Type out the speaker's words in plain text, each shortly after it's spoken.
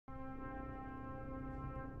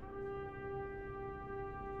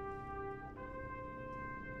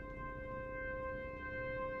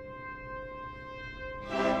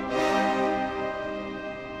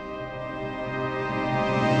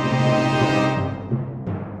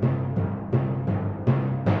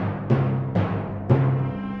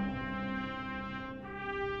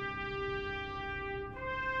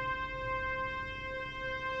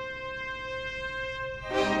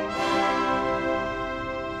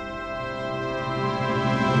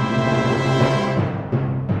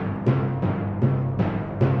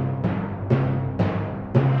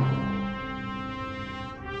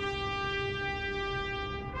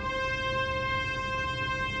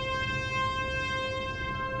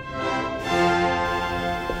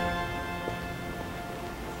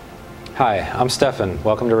Hi, I'm Stefan.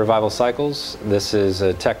 Welcome to Revival Cycles. This is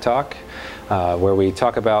a tech talk where we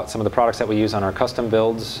talk about some of the products that we use on our custom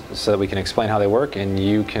builds so that we can explain how they work and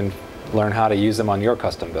you can learn how to use them on your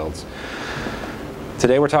custom builds.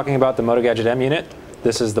 Today we're talking about the Motogadget M unit.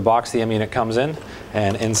 This is the box the M unit comes in,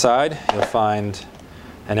 and inside you'll find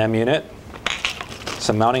an M unit,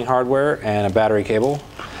 some mounting hardware and a battery cable,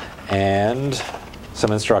 and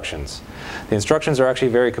some instructions. The instructions are actually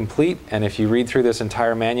very complete, and if you read through this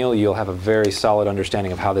entire manual, you'll have a very solid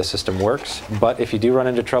understanding of how this system works. But if you do run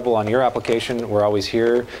into trouble on your application, we're always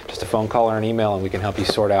here. Just a phone call or an email, and we can help you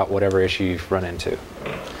sort out whatever issue you've run into.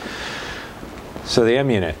 So the M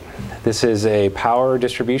unit. This is a power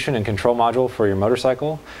distribution and control module for your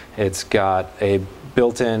motorcycle. It's got a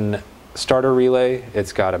built-in starter relay.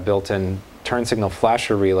 It's got a built-in turn signal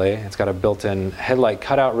flasher relay. It's got a built-in headlight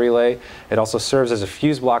cutout relay. It also serves as a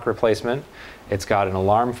fuse block replacement. It's got an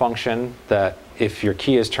alarm function that if your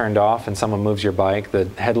key is turned off and someone moves your bike, the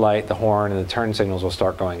headlight, the horn, and the turn signals will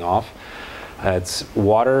start going off. It's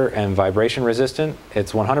water and vibration resistant.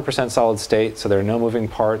 It's 100% solid state, so there are no moving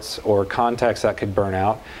parts or contacts that could burn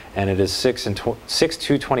out. And it is 6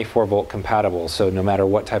 to 24 volt compatible, so no matter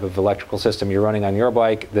what type of electrical system you're running on your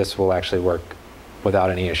bike, this will actually work without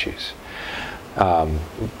any issues.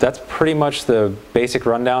 That's pretty much the basic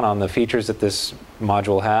rundown on the features that this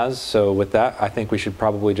module has. So with that, I think we should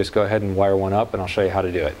probably just go ahead and wire one up, and I'll show you how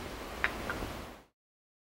to do it.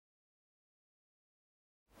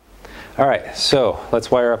 All right, so let's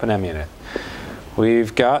wire up an M unit.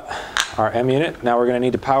 We've got our M unit. Now we're going to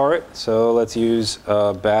need to power it, so let's use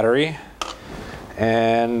a battery.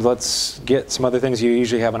 And let's get some other things you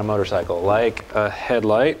usually have on a motorcycle, like a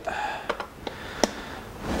headlight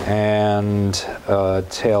and a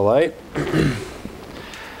tail light.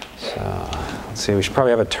 So let's see, we should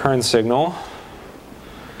probably have a turn signal.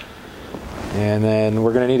 And then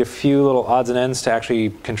we're going to need a few little odds and ends to actually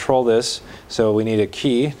control this. So we need a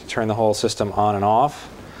key to turn the whole system on and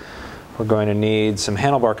off. We're going to need some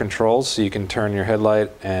handlebar controls so you can turn your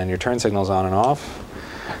headlight and your turn signals on and off.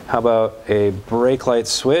 How about a brake light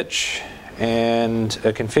switch and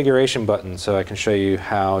a configuration button so I can show you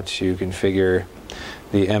how to configure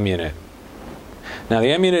the M unit. Now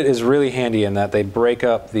the M unit is really handy in that they break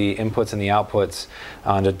up the inputs and the outputs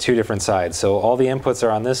onto two different sides. So all the inputs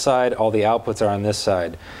are on this side, all the outputs are on this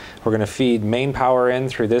side. We're going to feed main power in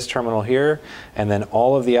through this terminal here, and then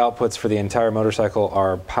all of the outputs for the entire motorcycle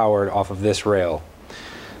are powered off of this rail.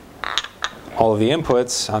 All of the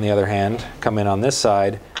inputs, on the other hand, come in on this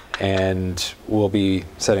side, and we'll be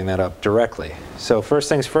setting that up directly. So first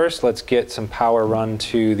things first, let's get some power run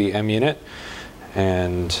to the M unit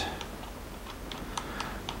and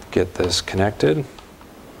get this connected.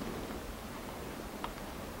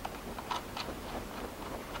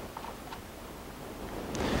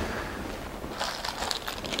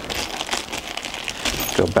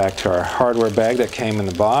 Go back to our hardware bag that came in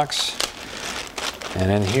the box,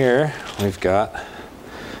 and in here we've got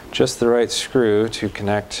just the right screw to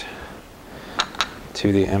connect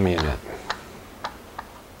to the M unit.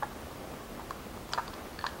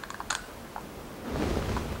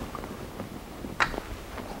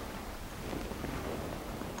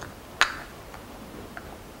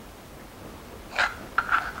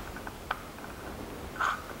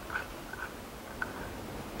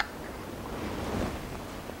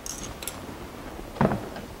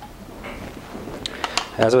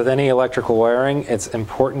 As with any electrical wiring, it's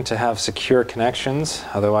important to have secure connections,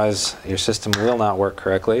 otherwise your system will not work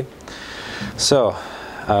correctly. So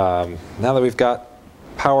now that we've got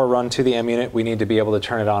power run to the M unit, we need to be able to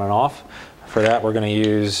turn it on and off. For that, we're going to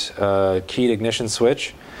use a keyed ignition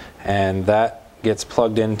switch, and that gets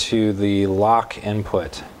plugged into the lock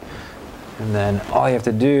input. And then all you have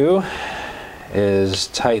to do is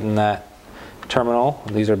tighten that terminal.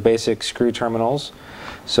 These are basic screw terminals,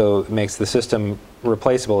 so it makes the system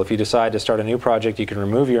replaceable. If you decide to start a new project, you can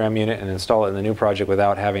remove your M unit and install it in the new project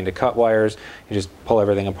without having to cut wires. You just pull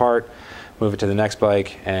everything apart, move it to the next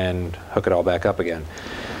bike, and hook it all back up again.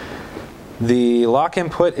 The lock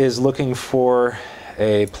input is looking for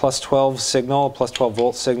a plus 12 signal, plus 12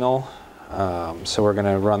 volt signal. So we're going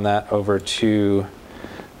to run that over to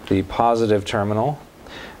the positive terminal.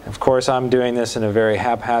 Of course, I'm doing this in a very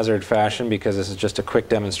haphazard fashion because this is just a quick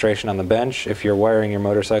demonstration on the bench. If you're wiring your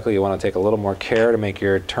motorcycle, you want to take a little more care to make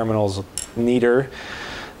your terminals neater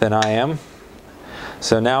than I am.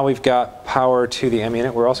 So now we've got power to the M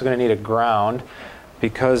unit. We're also going to need a ground.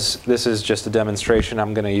 Because this is just a demonstration,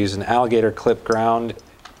 I'm going to use an alligator clip ground.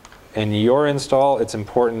 In your install, it's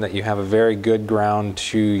important that you have a very good ground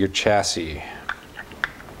to your chassis.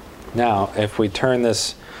 Now, if we turn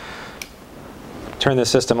this turn the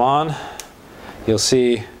system on, you'll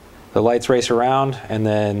see the lights race around, and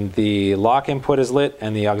then the lock input is lit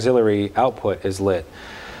and the auxiliary output is lit.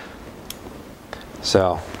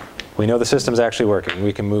 So we know the system's actually working.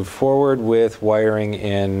 We can move forward with wiring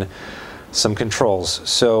in some controls.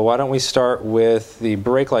 So why don't we start with the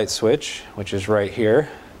brake light switch, which is right here.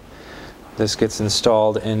 This gets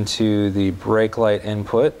installed into the brake light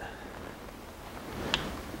input.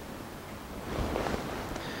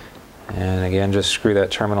 And again, just screw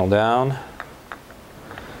that terminal down.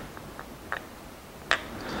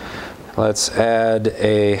 Let's add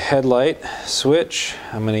a headlight switch.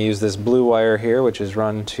 I'm going to use this blue wire here, which is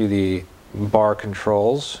run to the bar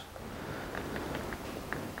controls.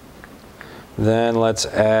 Then let's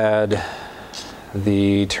add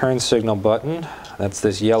the turn signal button. That's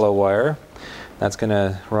this yellow wire. That's going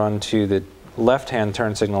to run to the left-hand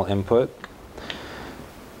turn signal input.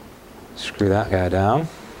 Screw that guy down.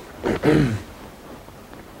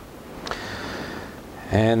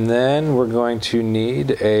 And then we're going to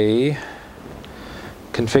need a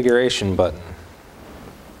configuration button.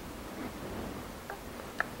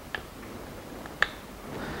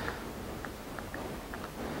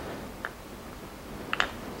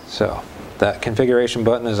 So that configuration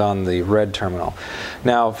button is on the red terminal.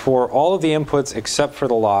 Now for all of the inputs except for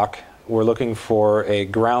the lock, we're looking for a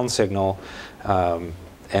ground signal.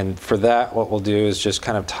 And for that, what we'll do is just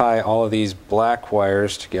kind of tie all of these black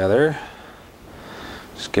wires together.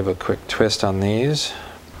 Just give a quick twist on these.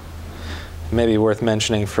 Maybe worth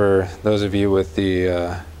mentioning for those of you with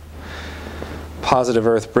the Positive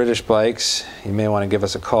Earth British bikes, you may want to give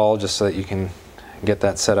us a call just so that you can get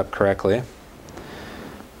that set up correctly.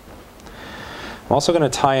 I'm also going to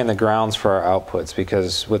tie in the grounds for our outputs,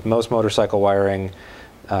 because with most motorcycle wiring,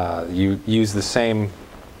 you use the same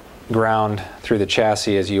ground through the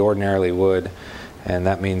chassis as you ordinarily would, and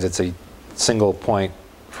that means it's a single point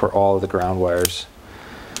for all of the ground wires.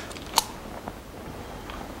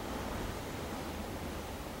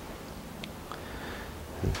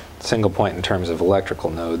 Single point in terms of electrical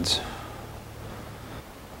nodes.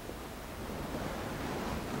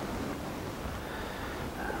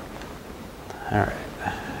 All right.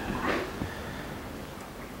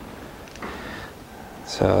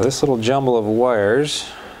 So this little jumble of wires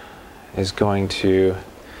is going to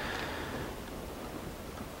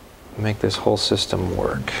make this whole system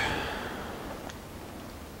work.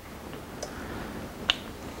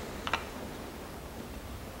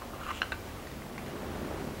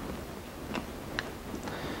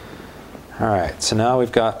 All right, so now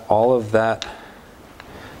we've got all of that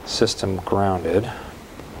system grounded.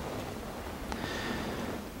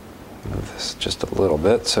 Move this just a little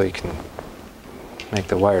bit so you can make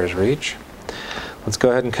the wires reach. Let's go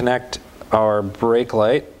ahead and connect our brake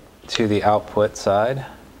light to the output side.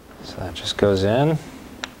 So that just goes in.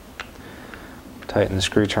 Tighten the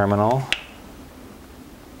screw terminal.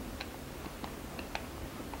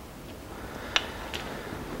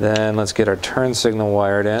 Then let's get our turn signal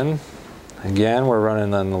wired in. Again, we're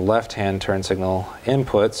running on the left-hand turn signal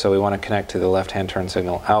input, so we want to connect to the left-hand turn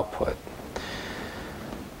signal output.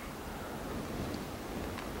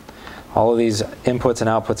 All of these inputs and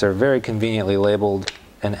outputs are very conveniently labeled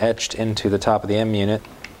and etched into the top of the M unit.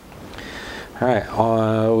 All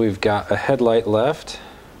right, we've got a headlight left.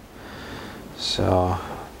 So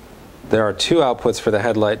there are two outputs for the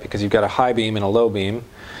headlight because you've got a high beam and a low beam.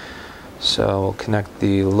 So we'll connect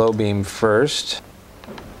the low beam first.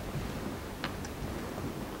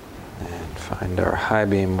 And find our high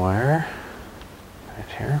beam wire right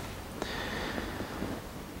here.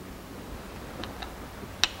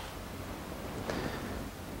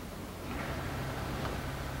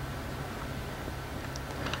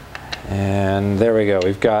 And there we go.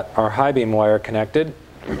 We've got our high beam wire connected.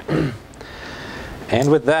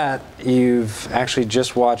 And with that, you've actually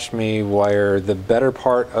just watched me wire the better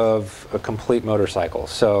part of a complete motorcycle.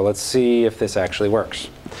 So let's see if this actually works.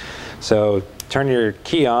 So turn your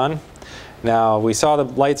key on. Now we saw the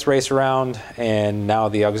lights race around, and now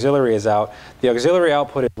the auxiliary is out. The auxiliary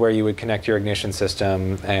output is where you would connect your ignition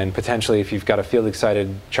system, and potentially if you've got a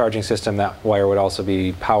field-excited charging system, that wire would also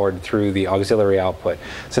be powered through the auxiliary output.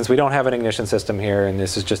 Since we don't have an ignition system here, and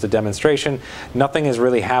this is just a demonstration, nothing has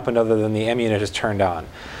really happened other than the M unit is turned on.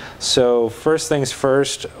 So first things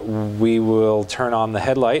first, we will turn on the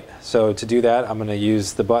headlight. So to do that, I'm going to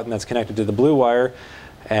use the button that's connected to the blue wire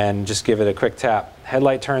and just give it a quick tap.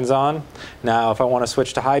 Headlight turns on. Now if I want to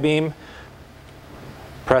switch to high beam,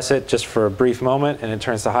 press it just for a brief moment and it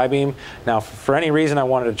turns to high beam. Now if for any reason I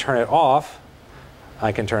wanted to turn it off,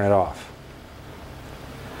 I can turn it off.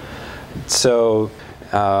 So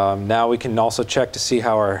now we can also check to see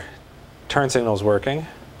how our turn signal is working,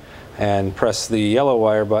 and press the yellow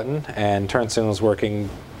wire button, and turn signal is working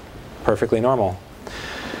perfectly normal.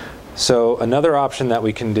 So another option that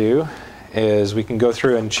we can do is we can go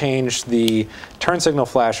through and change the turn signal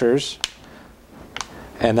flashers,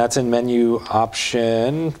 and that's in menu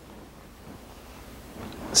option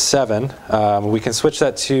 7. We can switch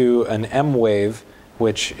that to an M wave,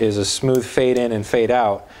 which is a smooth fade in and fade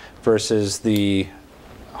out, versus the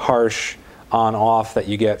harsh on-off that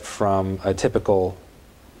you get from a typical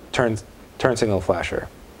turn signal flasher.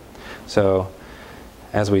 So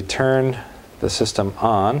as we turn the system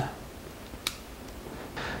on,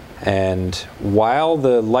 and while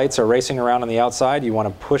the lights are racing around on the outside, you want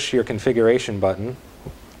to push your configuration button.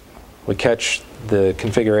 We catch the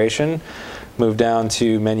configuration, move down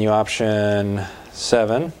to menu option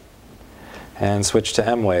 7, and switch to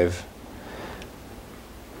M wave.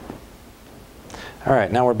 All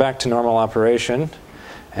right, now we're back to normal operation,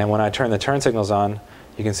 and when I turn the turn signals on,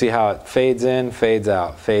 you can see how it fades in, fades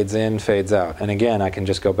out, fades in, fades out. And again, I can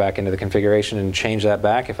just go back into the configuration and change that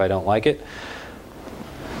back if I don't like it.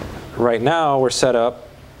 Right now, we're set up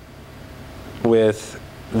with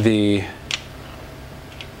the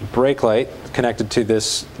brake light connected to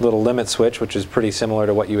this little limit switch, which is pretty similar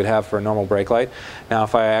to what you would have for a normal brake light. Now,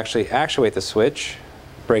 if I actually actuate the switch,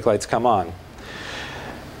 brake lights come on.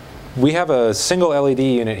 We have a single LED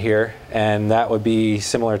unit here, and that would be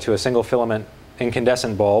similar to a single filament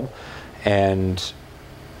incandescent bulb. And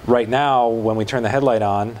right now, when we turn the headlight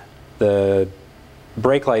on, the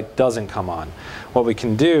brake light doesn't come on. What we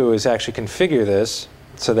can do is actually configure this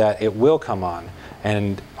so that it will come on.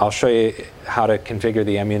 And I'll show you how to configure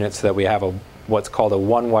the M unit so that we have what's called a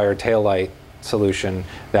one-wire taillight solution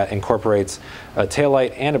that incorporates a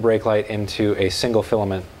taillight and a brake light into a single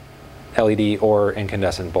filament LED or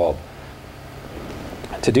incandescent bulb.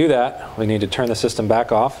 To do that, we need to turn the system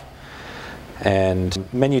back off.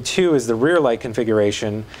 And menu 2 is the rear light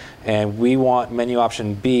configuration, and we want menu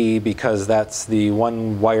option B because that's the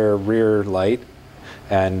one-wire rear light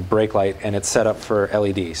and brake light, and it's set up for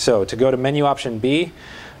LED. So to go to menu option B,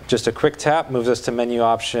 just a quick tap moves us to menu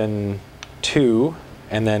option 2,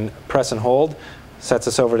 and then press and hold sets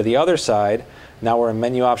us over to the other side. Now we're in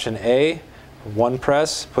menu option A. One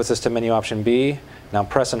press puts us to menu option B. Now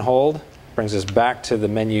press and hold brings us back to the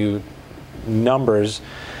menu numbers,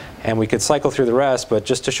 and we could cycle through the rest, but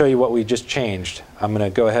just to show you what we just changed, I'm going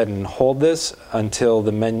to go ahead and hold this until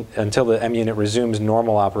the M unit resumes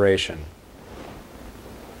normal operation.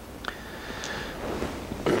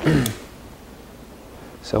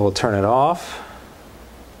 So we'll turn it off,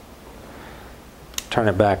 turn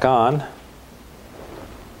it back on,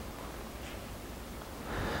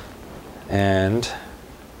 and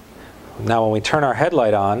now when we turn our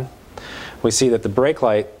headlight on, we see that the brake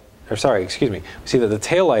light, or sorry, excuse me, we see that the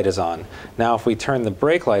tail light is on. Now if we turn the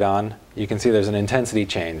brake light on, you can see there's an intensity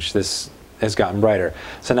change. This has gotten brighter.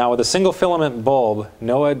 So now with a single filament bulb,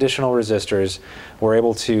 no additional resistors, we're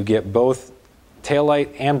able to get both tail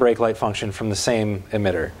light and brake light function from the same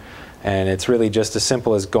emitter. And it's really just as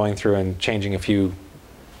simple as going through and changing a few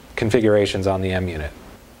configurations on the M unit.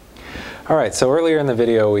 All right, so earlier in the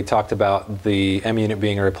video we talked about the M unit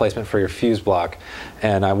being a replacement for your fuse block,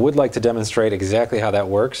 and I would like to demonstrate exactly how that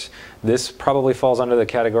works. This probably falls under the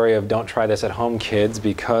category of don't try this at home, kids,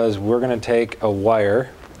 because we're going to take a wire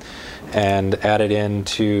and add it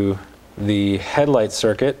into the headlight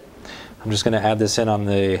circuit. I'm just going to add this in on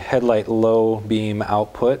the headlight low beam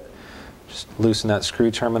output. Just loosen that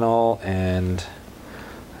screw terminal and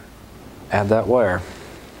add that wire.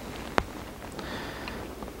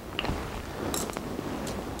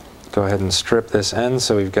 Go ahead and strip this end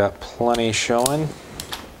so we've got plenty showing.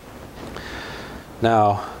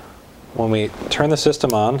 Now, when we turn the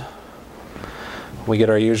system on, we get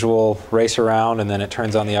our usual race around, and then it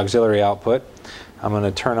turns on the auxiliary output. I'm going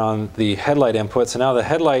to turn on the headlight input. So now the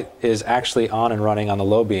headlight is actually on and running on the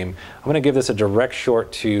low beam. I'm going to give this a direct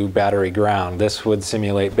short to battery ground. This would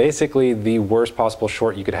simulate basically the worst possible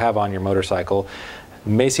short you could have on your motorcycle.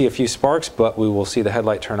 You may see a few sparks, but we will see the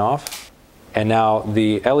headlight turn off. And now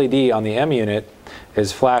the LED on the M unit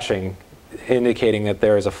is flashing, indicating that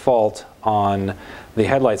there is a fault on the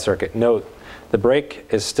headlight circuit. Note, the brake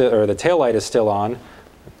is still, or the tail light is still on,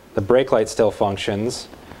 the brake light still functions,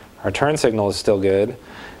 our turn signal is still good,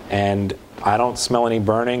 and I don't smell any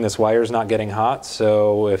burning. This wire's not getting hot,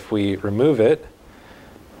 so if we remove it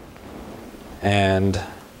and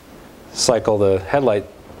cycle the headlight,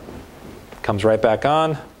 comes right back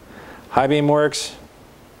on, high beam works,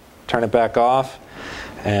 turn it back off,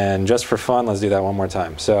 and just for fun, let's do that one more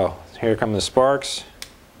time. So here come the sparks,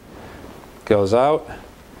 goes out,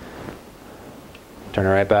 turn it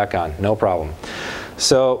right back on, no problem.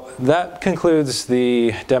 So that concludes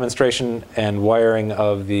the demonstration and wiring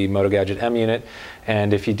of the Motogadget M unit.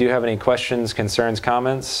 And if you do have any questions, concerns,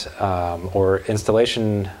 comments, or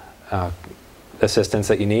installation assistance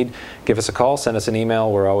that you need, give us a call, send us an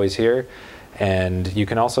email, we're always here. And you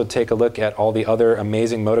can also take a look at all the other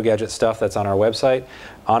amazing Motogadget stuff that's on our website.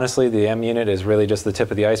 Honestly, the M unit is really just the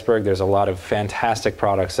tip of the iceberg. There's a lot of fantastic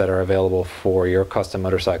products that are available for your custom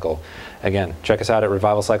motorcycle. Again, check us out at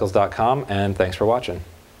revivalcycles.com, and thanks for watching.